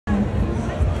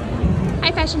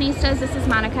fashionistas, this is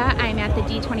Monica. I'm at the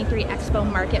D23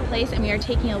 Expo Marketplace and we are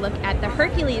taking a look at the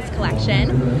Hercules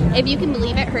Collection. If you can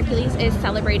believe it, Hercules is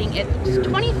celebrating its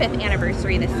 25th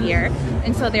anniversary this year,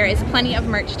 and so there is plenty of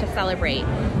merch to celebrate.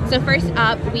 So first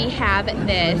up we have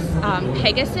this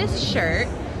Pegasus shirt.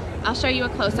 I'll show you a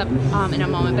close-up in a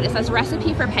moment, but it says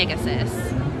recipe for Pegasus.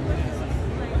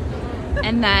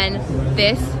 And then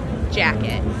this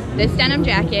jacket. This denim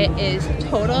jacket is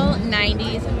total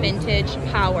 90s vintage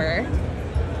power.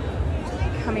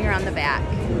 Coming around the back.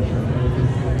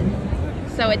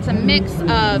 So it's a mix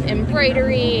of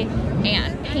embroidery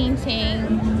and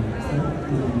painting.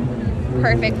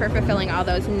 Perfect for fulfilling all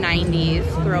those 90s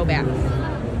throwbacks.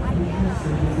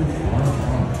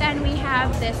 Then we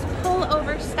have this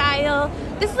pullover style.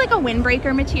 This is like a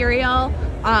windbreaker material.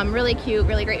 Really cute,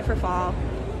 really great for fall.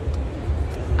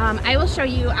 I will show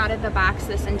you out of the box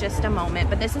this in just a moment,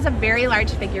 but this is a very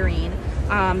large figurine.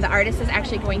 The artist is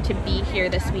actually going to be here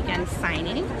this weekend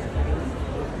signing.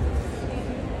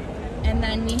 And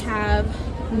then we have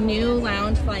new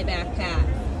Loungefly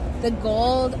backpack. The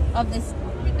gold of this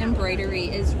embroidery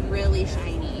is really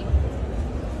shiny.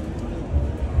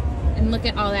 And look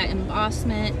at all that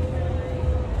embossment.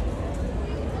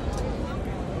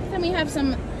 Then we have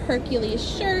some Hercules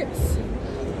shirts.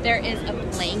 There is a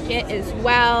blanket as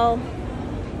well.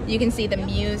 You can see the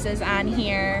muses on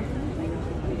here.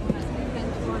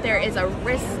 There is a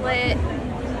wristlet,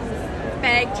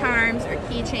 bag charms or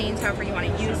keychains, however you want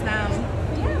to use them.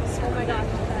 Oh my gosh.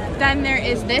 Then there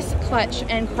is this clutch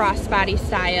and crossbody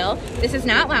style. This is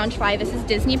not Loungefly, this is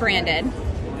Disney branded.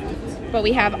 But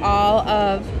we have all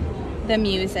of the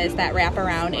muses that wrap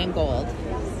around in gold.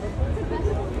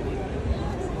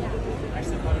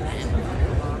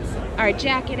 Our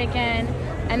jacket again,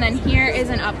 and then here is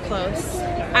an up close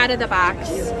out of the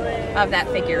box of that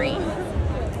figurine.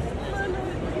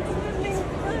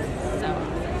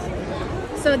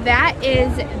 So that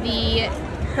is the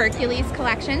Hercules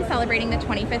Collection celebrating the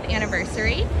 25th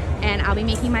anniversary, and I'll be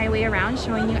making my way around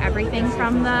showing you everything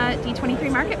from the D23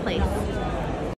 Marketplace.